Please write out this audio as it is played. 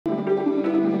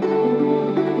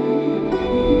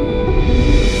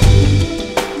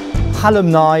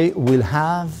Alumni will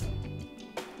have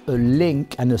a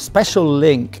link, and a special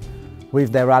link,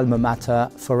 with their alma mater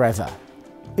forever.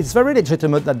 It's very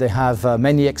legitimate that they have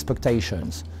many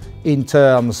expectations in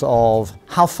terms of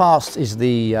how fast is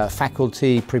the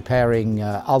faculty preparing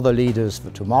other leaders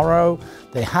for tomorrow.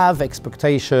 They have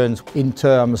expectations in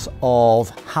terms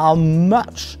of how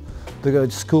much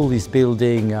the school is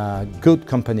building good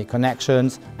company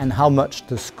connections and how much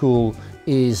the school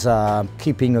is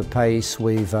keeping a pace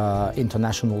with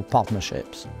international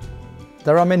partnerships.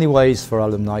 There are many ways for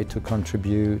alumni to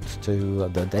contribute to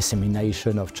the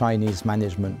dissemination of Chinese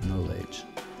management knowledge.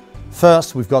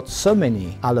 First, we've got so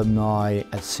many alumni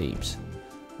at CEIBS.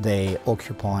 They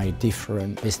occupy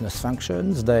different business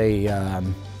functions, they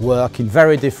work in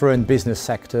very different business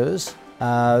sectors.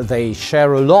 They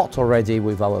share a lot already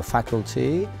with our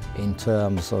faculty in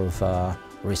terms of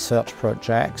research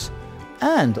projects.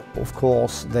 And of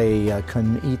course, they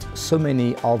can meet so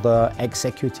many other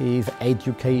executive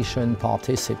education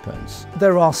participants.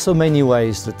 There are so many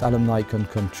ways that alumni can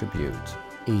contribute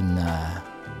in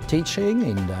teaching,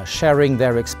 in sharing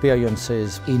their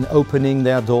experiences, in opening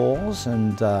their doors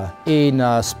and in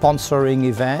sponsoring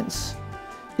events.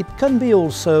 It can be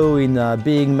also in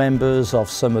being members of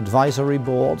some advisory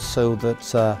boards so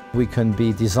that we can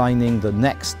be designing the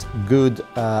next good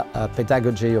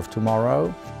pedagogy of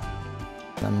tomorrow.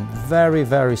 I'm very,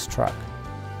 very struck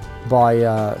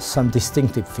by some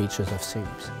distinctive features of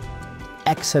CEIBS.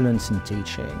 Excellence in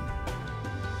teaching,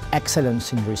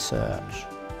 excellence in research,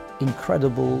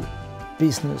 incredible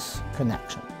business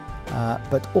connection,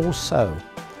 but also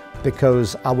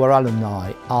because our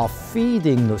alumni are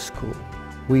feeding the school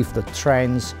with the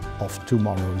trends of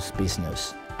tomorrow's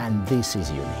business, and this is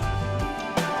unique.